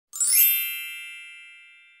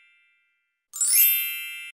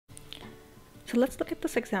So let's look at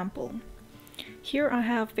this example. Here I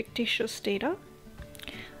have fictitious data.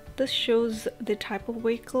 This shows the type of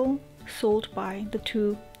vehicle sold by the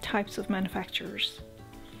two types of manufacturers.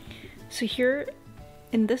 So here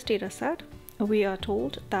in this data set, we are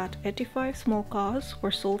told that 85 small cars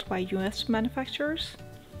were sold by US manufacturers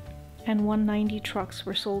and 190 trucks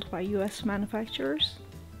were sold by US manufacturers.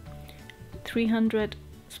 300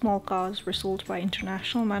 small cars were sold by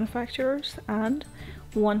international manufacturers and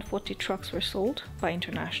 140 trucks were sold by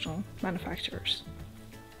international manufacturers.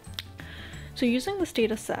 So using this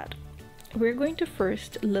data set, we're going to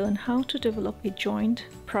first learn how to develop a joint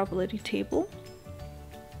probability table.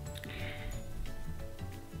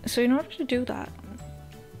 So in order to do that,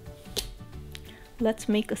 let's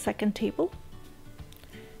make a second table.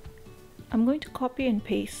 I'm going to copy and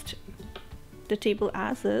paste the table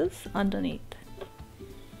as is underneath.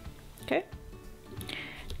 Okay.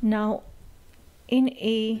 Now, in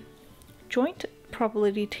a joint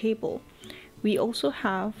probability table, we also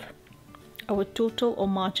have our total or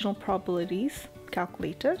marginal probabilities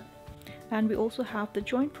calculated, and we also have the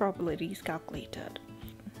joint probabilities calculated.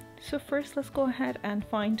 So first, let's go ahead and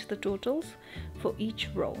find the totals for each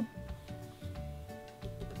row.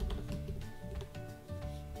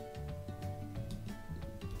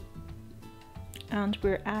 And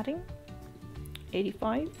we're adding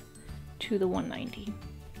 85 to the 190.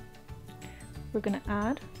 We're going to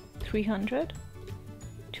add 300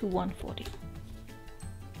 to 140.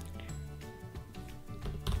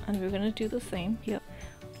 And we're going to do the same here.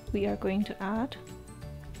 We are going to add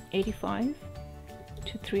 85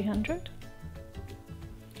 to 300.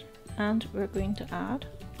 And we're going to add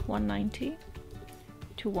 190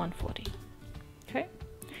 to 140. Okay?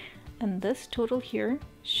 And this total here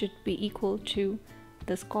should be equal to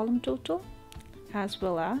this column total as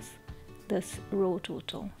well as this row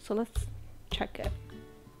total. So let's check it.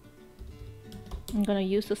 I'm going to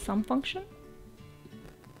use the sum function.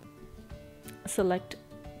 Select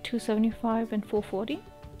 275 and 440,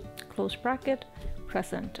 close bracket,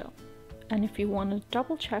 press enter. And if you want to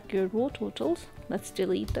double check your row totals, let's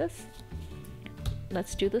delete this.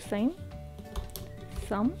 Let's do the same.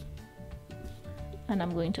 Sum. And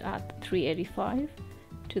I'm going to add 385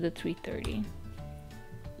 to the 330.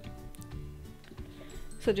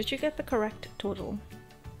 So did you get the correct total?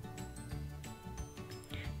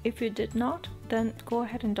 If you did not, then go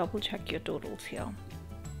ahead and double check your totals here.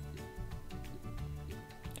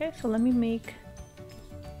 Okay, so let me make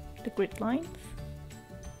the grid lines.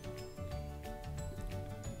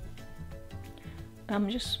 I'm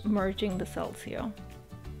just merging the cells here.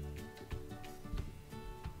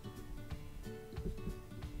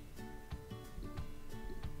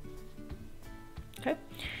 Okay,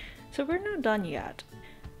 so we're not done yet.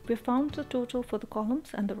 We found the total for the columns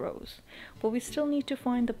and the rows, but we still need to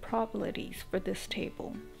find the probabilities for this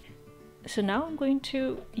table. So now I'm going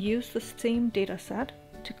to use the same data set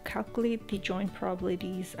to calculate the joint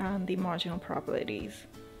probabilities and the marginal probabilities.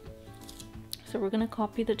 So we're going to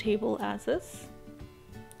copy the table as is,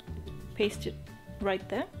 paste it right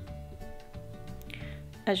there.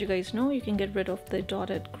 As you guys know, you can get rid of the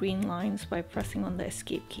dotted green lines by pressing on the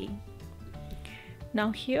escape key.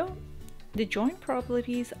 Now here, the joint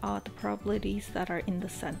probabilities are the probabilities that are in the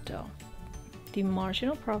center. The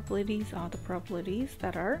marginal probabilities are the probabilities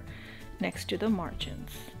that are next to the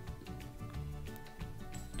margins.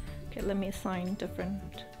 Okay, let me assign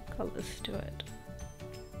different colors to it.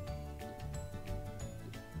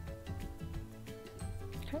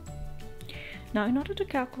 Okay. Now in order to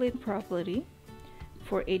calculate the probability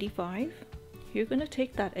for 85, you're going to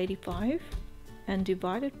take that 85 and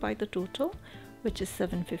divide it by the total, which is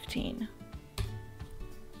 715.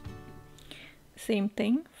 Same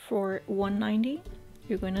thing for 190,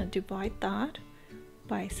 you're going to divide that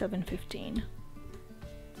by 715.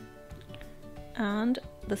 And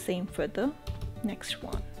the same for the next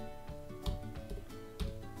one.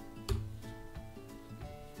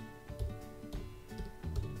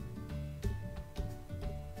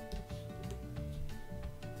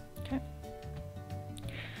 Okay.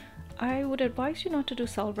 I would advise you not to do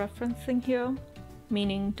cell referencing here,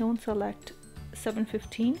 meaning don't select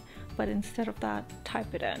 715, but instead of that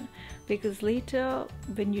type it in, because later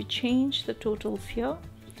when you change the totals here,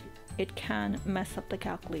 it can mess up the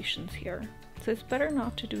calculations here. So it's better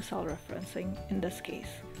not to do cell referencing in this case.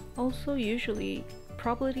 Also, usually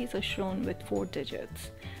probabilities are shown with 4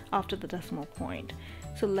 digits after the decimal point.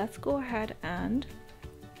 So let's go ahead and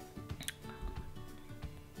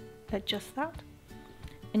adjust that.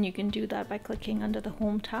 And you can do that by clicking under the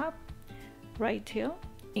Home tab right here,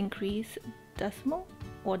 increase decimal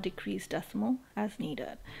or decrease decimal as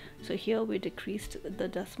needed. So here we decreased the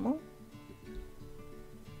decimal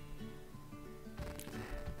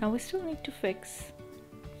Now we still need to fix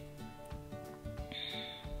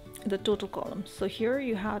the total column. So here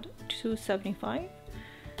you had 275,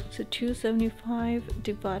 so 275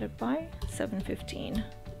 divided by 715.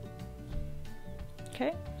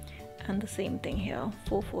 Okay, and the same thing here,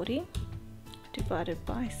 440 divided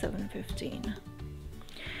by 715.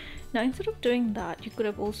 Now instead of doing that, you could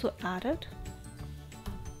have also added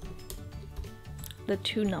the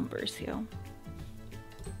two numbers here.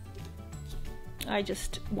 I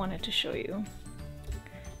just wanted to show you.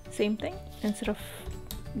 Same thing, instead of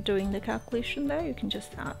doing the calculation there, you can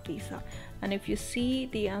just add these up. And if you see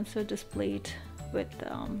the answer displayed with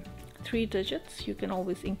 3 digits, you can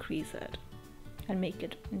always increase it and make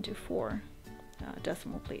it into 4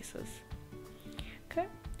 decimal places. Okay,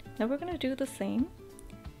 now we're going to do the same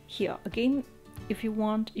here. Again, if you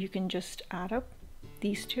want, you can just add up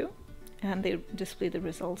these two and they display the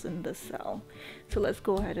results in this cell. So let's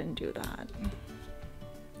go ahead and do that.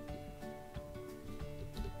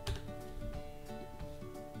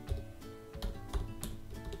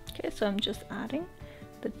 Okay, so I'm just adding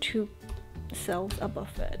the 2 cells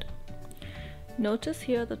above it. Notice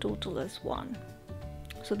here the total is 1.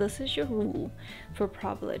 So this is your rule for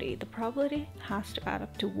probability. The probability has to add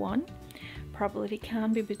up to 1. Probability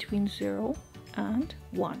can be between 0 and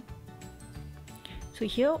 1. So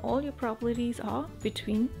here all your probabilities are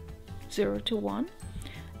between 0 to 1,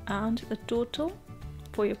 and the total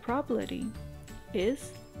for your probability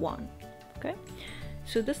is 1. Okay,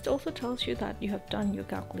 so this also tells you that you have done your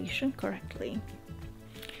calculation correctly.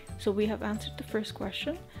 So we have answered the first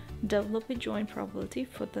question, develop a joint probability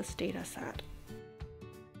for this data set.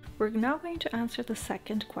 We're now going to answer the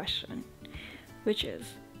second question, which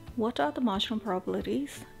is, what are the marginal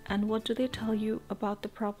probabilities and what do they tell you about the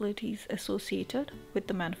probabilities associated with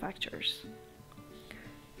the manufacturers?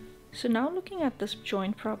 So now looking at this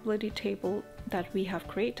joint probability table that we have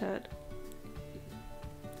created,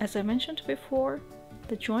 as I mentioned before,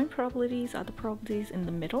 the joint probabilities are the probabilities in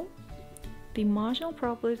the middle. The marginal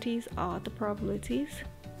probabilities are the probabilities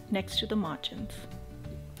next to the margins,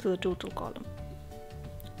 so the total column.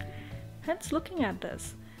 Hence, looking at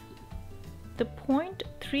this, the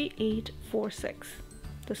 0.3846,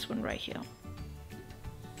 this one right here,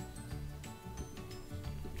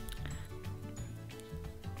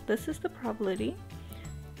 this is the probability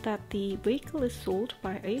that the vehicle is sold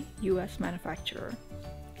by a US manufacturer.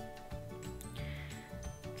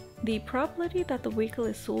 The probability that the vehicle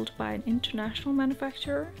is sold by an international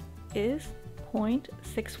manufacturer is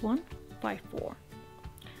 0.6154.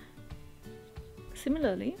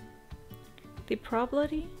 Similarly, the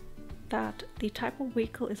probability that the type of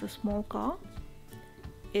vehicle is a small car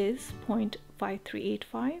is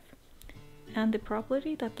 0.5385, and the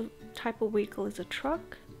probability that the type of vehicle is a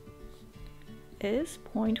truck is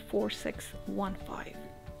 0.4615.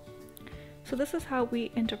 So this is how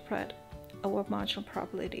we interpret our marginal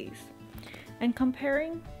probabilities. And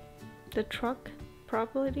comparing the truck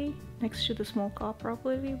probability next to the small car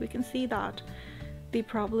probability, we can see that the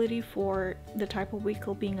probability for the type of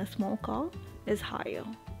vehicle being a small car is higher.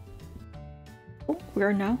 We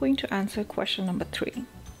are now going to answer question number 3.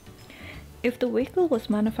 If the vehicle was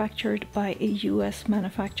manufactured by a US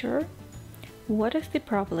manufacturer, what is the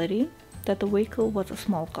probability that the vehicle was a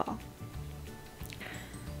small car?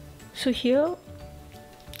 So here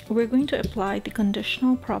we're going to apply the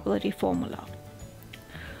conditional probability formula,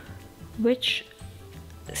 which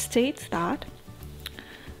states that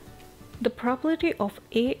the probability of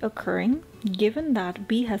A occurring given that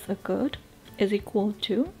B has occurred is equal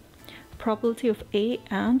to probability of A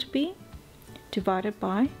and B divided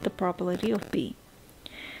by the probability of B.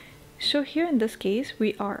 So here in this case,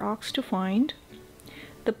 we are asked to find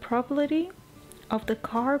the probability of the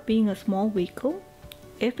car being a small vehicle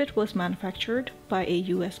if it was manufactured by a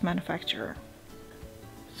US manufacturer.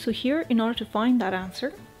 So here, in order to find that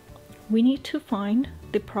answer, we need to find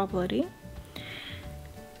the probability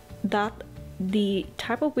that the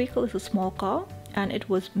type of vehicle is a small car and it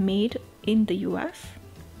was made in the US,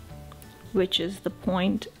 which is the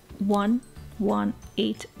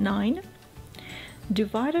 0.1189,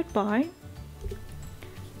 divided by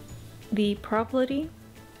the probability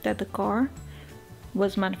that the car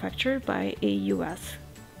was manufactured by a US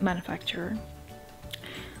manufacturer,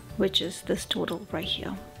 which is this total right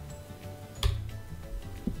here.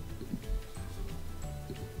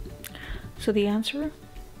 So the answer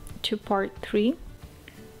to part 3,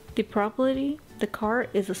 the probability the car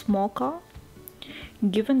is a small car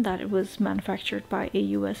given that it was manufactured by a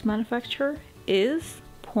US manufacturer is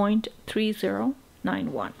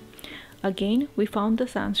 0.3091. Again, we found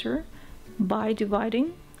this answer by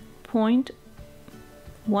dividing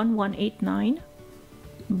 0.1189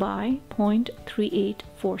 by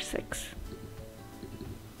 0.3846.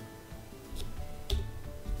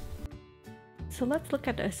 So let's look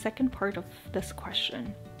at the second part of this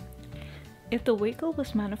question. If the vehicle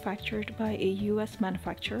was manufactured by a US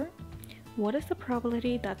manufacturer, what is the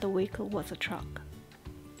probability that the vehicle was a truck?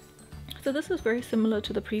 So this is very similar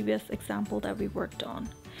to the previous example that we worked on,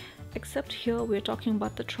 except here we're talking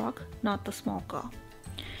about the truck, not the small car.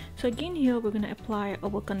 So again, here we're going to apply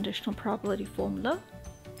our conditional probability formula.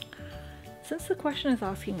 Since the question is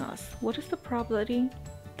asking us, what is the probability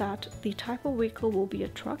that the type of vehicle will be a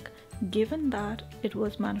truck, given that it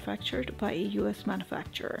was manufactured by a US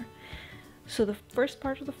manufacturer? So the first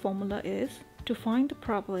part of the formula is to find the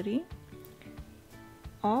probability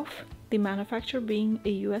of the manufacturer being a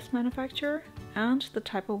US manufacturer and the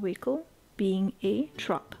type of vehicle being a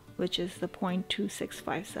truck, which is the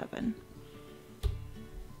 0.2657.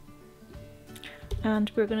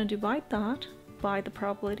 And we're going to divide that by the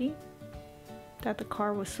probability that the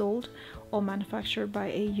car was sold or manufactured by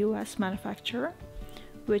a US manufacturer,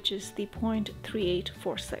 which is the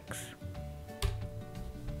 0.3846.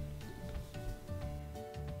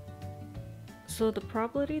 So the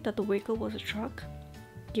probability that the vehicle was a truck,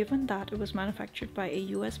 given that it was manufactured by a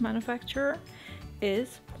US manufacturer,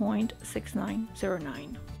 is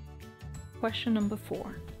 0.6909. Question number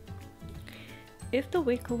 4. If the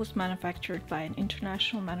vehicle was manufactured by an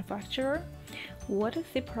international manufacturer, what is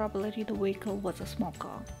the probability the vehicle was a small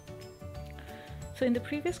car? So in the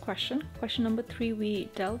previous question, question number 3, we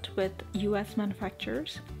dealt with US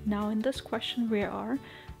manufacturers. Now in this question, we are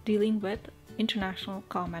dealing with international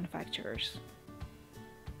car manufacturers.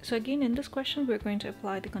 So again, in this question, we're going to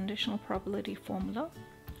apply the conditional probability formula.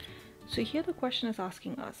 So here the question is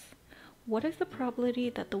asking us, what is the probability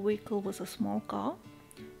that the vehicle was a small car,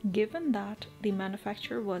 given that the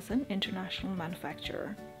manufacturer was an international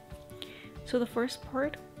manufacturer? So the first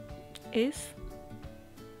part is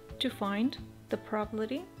to find the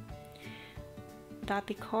probability that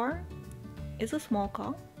the car is a small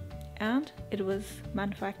car and it was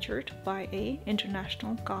manufactured by an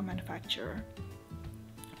international car manufacturer,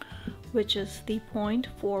 which is the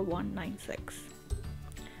 0.4196.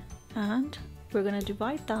 And we're going to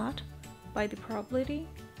divide that by the probability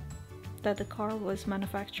that the car was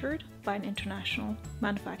manufactured by an international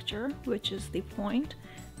manufacturer, which is the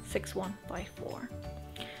 0.6154.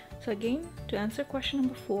 So again, to answer question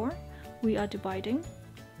number 4, we are dividing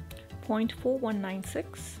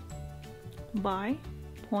 0.4196 by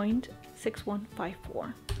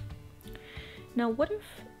 0.6154. Now what if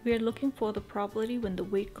we are looking for the probability when the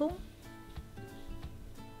vehicle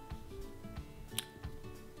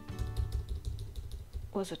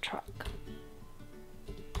was a truck?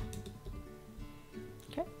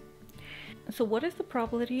 Okay, so what is the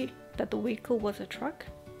probability that the vehicle was a truck,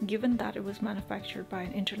 given that it was manufactured by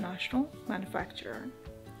an international manufacturer?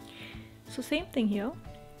 So same thing here,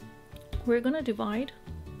 we're going to divide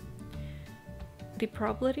the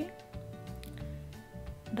probability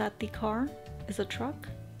that the car is a truck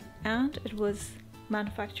and it was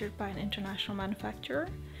manufactured by an international manufacturer,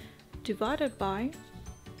 divided by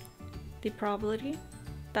the probability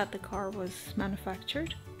that the car was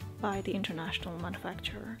manufactured by the international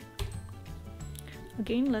manufacturer.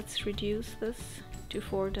 Again, let's reduce this to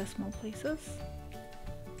 4 decimal places.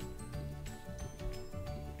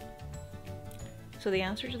 So the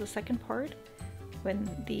answer to the second part, when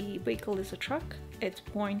the vehicle is a truck, it's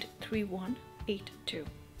 0.3182.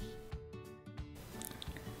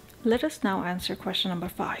 Let us now answer question number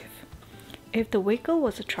 5. If the vehicle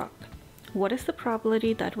was a truck, what is the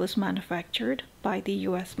probability that was manufactured by the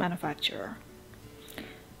US manufacturer?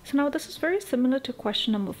 So now this is very similar to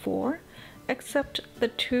question number 4, except the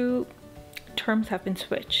two terms have been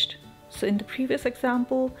switched. So in the previous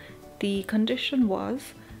example, the condition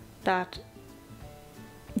was that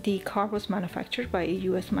the car was manufactured by a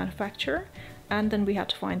US manufacturer, and then we had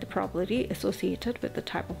to find the probability associated with the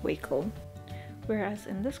type of vehicle. Whereas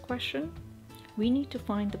in this question, we need to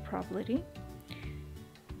find the probability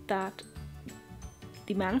that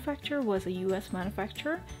the manufacturer was a US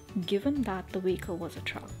manufacturer, given that the vehicle was a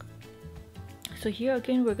truck. So here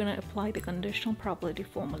again, we're going to apply the conditional probability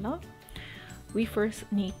formula. We first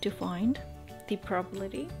need to find the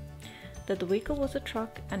probability that the vehicle was a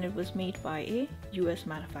truck and it was made by a US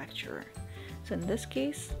manufacturer. So in this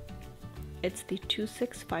case, it's the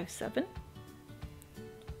 2657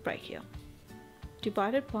 right here,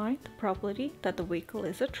 divided by the probability that the vehicle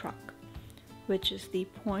is a truck, which is the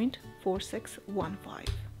 0.4615.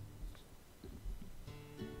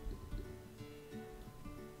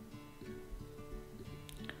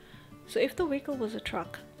 So if the vehicle was a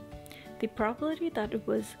truck, the probability that it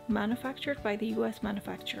was manufactured by the US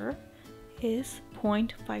manufacturer is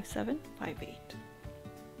 0.5758.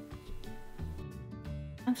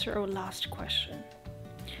 Answer our last question.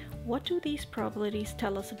 What do these probabilities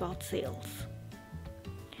tell us about sales?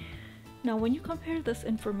 Now, when you compare this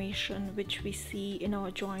information, which we see in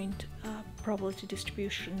our joint probability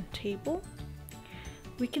distribution table,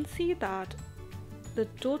 we can see that the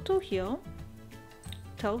total here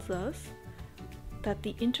tells us that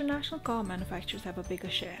the international car manufacturers have a bigger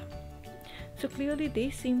share. So clearly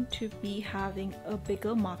they seem to be having a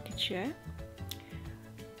bigger market share.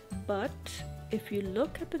 But if you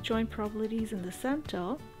look at the joint probabilities in the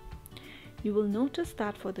center, you will notice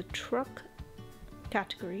that for the truck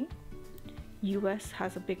category, US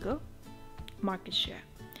has a bigger market share,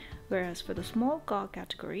 whereas for the small car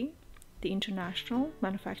category, the international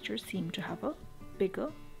manufacturers seem to have a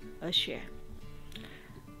bigger share.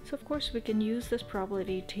 So of course we can use this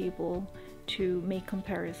probability table to make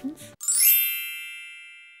comparisons.